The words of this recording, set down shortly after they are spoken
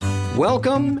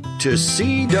Welcome to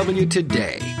CW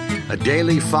Today, a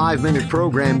daily 5-minute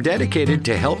program dedicated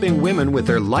to helping women with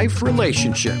their life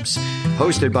relationships.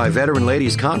 Hosted by veteran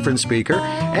ladies conference speaker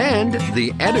and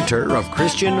the editor of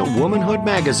Christian Womanhood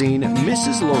magazine,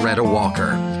 Mrs. Loretta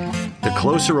Walker. The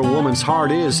closer a woman's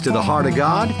heart is to the heart of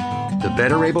God, the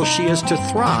better able she is to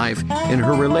thrive in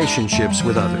her relationships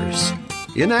with others.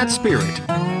 In that spirit,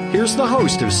 here's the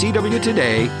host of CW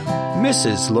Today,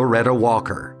 Mrs. Loretta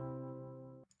Walker.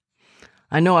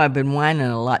 I know I've been whining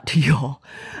a lot to y'all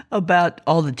about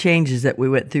all the changes that we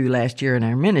went through last year in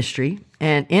our ministry.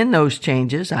 And in those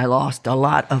changes, I lost a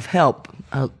lot of help.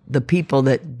 The people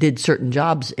that did certain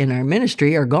jobs in our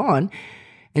ministry are gone.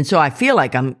 And so I feel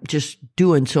like I'm just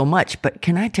doing so much. But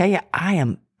can I tell you,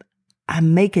 I'm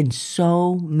making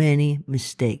so many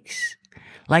mistakes.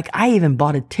 Like I even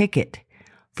bought a ticket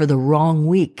for the wrong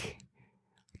week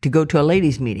to go to a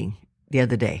ladies' meeting the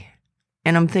other day.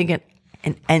 And I'm thinking,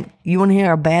 and you want to hear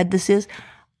how bad this is?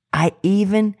 I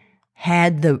even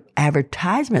had the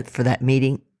advertisement for that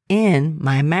meeting in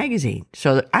my magazine.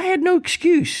 So I had no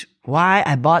excuse why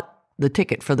I bought the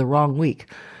ticket for the wrong week.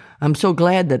 I'm so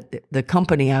glad that the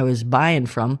company I was buying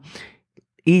from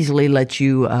easily lets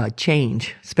you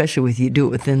change, especially if you do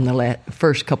it within the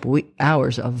first couple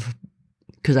hours of,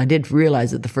 because I did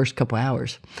realize it the first couple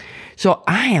hours. So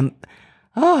I am,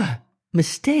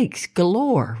 mistakes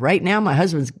galore. Right now, my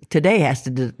husband today has to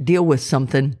deal with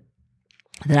something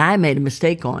that I made a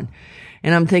mistake on.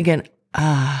 And I'm thinking,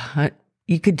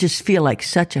 you could just feel like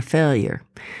such a failure.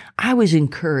 I was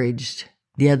encouraged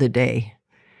the other day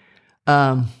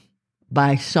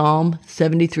by Psalm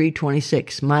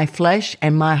 73:26. My flesh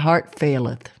and my heart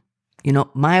faileth. You know,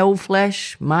 my old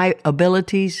flesh, my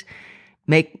abilities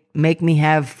make me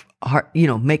have heart,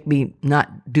 make me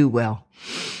not do well.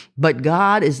 But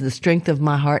God is the strength of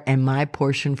my heart and my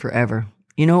portion forever.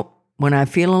 You know, when I'm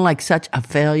feeling like such a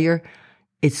failure,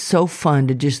 it's so fun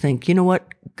to just think, you know what?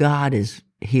 God is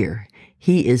here.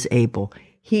 He is able.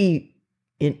 He's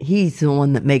the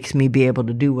one that makes me be able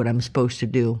to do what I'm supposed to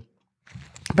do.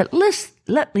 But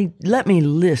let me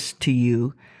list to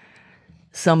you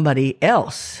somebody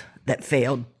else that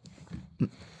failed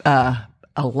a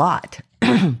lot.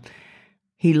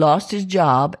 He lost his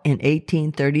job in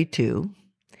 1832.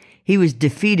 He was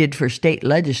defeated for state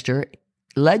legislature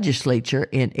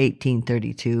in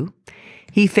 1832.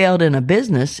 He failed in a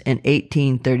business in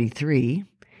 1833.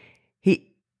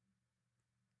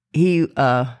 He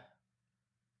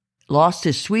lost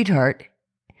his sweetheart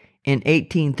in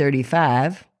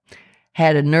 1835,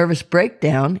 had a nervous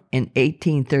breakdown in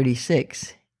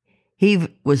 1836. He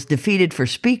was defeated for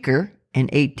speaker in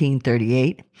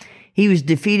 1838. He was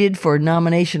defeated for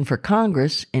nomination for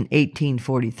Congress in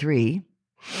 1843.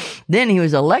 Then he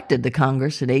was elected to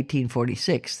Congress in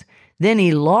 1846. Then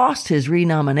he lost his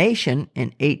renomination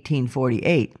in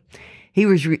 1848. He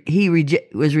was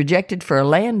rejected for a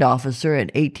land officer in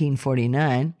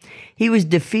 1849. He was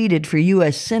defeated for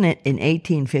U.S. Senate in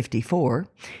 1854.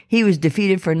 He was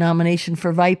defeated for nomination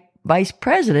for vice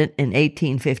president in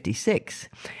 1856.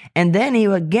 And then he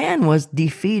again was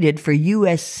defeated for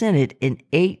U.S. Senate in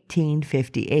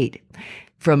 1858.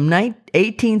 From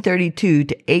 1832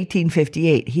 to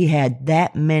 1858, he had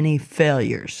that many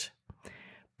failures.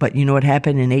 But you know what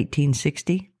happened in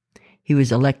 1860? He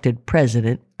was elected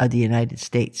president of the United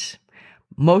States.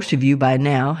 Most of you by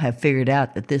now have figured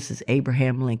out that this is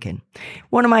Abraham Lincoln.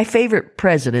 One of my favorite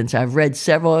presidents. I've read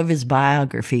several of his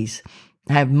biographies.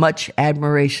 I have much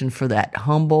admiration for that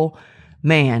humble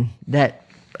man that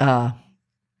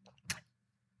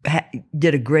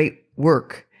did a great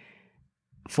work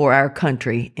for our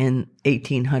country in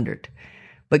 1800.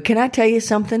 But can I tell you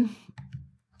something?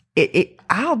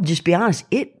 I'll just be honest.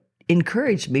 It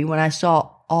encouraged me when I saw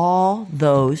all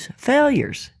those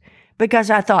failures, because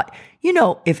I thought,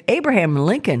 if Abraham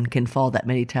Lincoln can fall that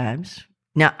many times,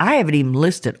 now I haven't even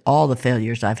listed all the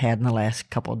failures I've had in the last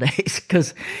couple of days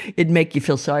because it'd make you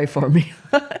feel sorry for me.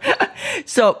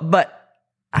 But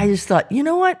I just thought, you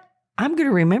know what? I'm going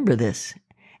to remember this,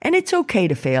 and it's okay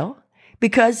to fail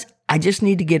because I just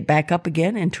need to get back up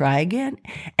again and try again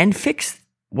and fix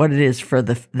what it is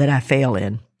that I fail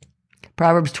in.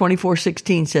 Proverbs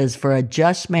 24:16 says, "For a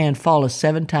just man falleth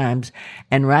 7 times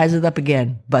and riseth up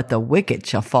again, but the wicked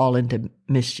shall fall into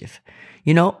mischief."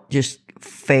 Just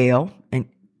fail. And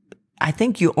I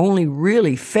think you only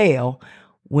really fail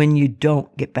when you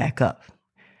don't get back up.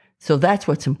 So that's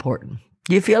what's important.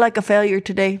 Do you feel like a failure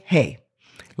today? Hey,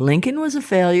 Lincoln was a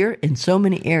failure in so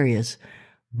many areas,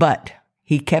 but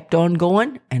he kept on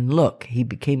going, and look, he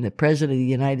became the president of the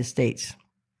United States.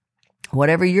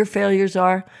 Whatever your failures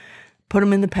are, put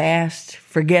them in the past,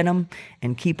 forget them,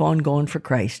 and keep on going for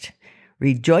Christ.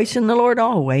 Rejoice in the Lord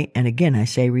always. And again, I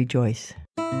say rejoice.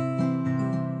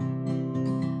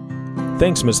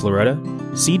 Thanks, Miss Loretta.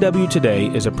 CW Today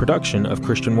is a production of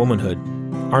Christian Womanhood.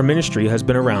 Our ministry has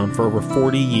been around for over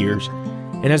 40 years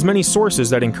and has many sources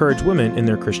that encourage women in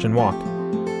their Christian walk.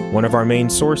 One of our main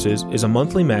sources is a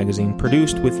monthly magazine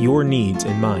produced with your needs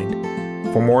in mind.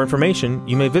 For more information,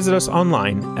 you may visit us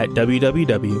online at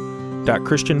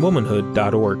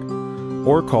www.christianwomanhood.org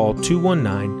or call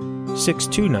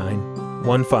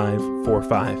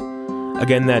 219-629-1545.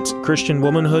 Again, that's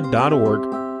christianwomanhood.org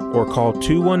or call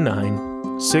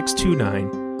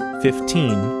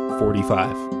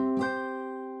 219-629-1545.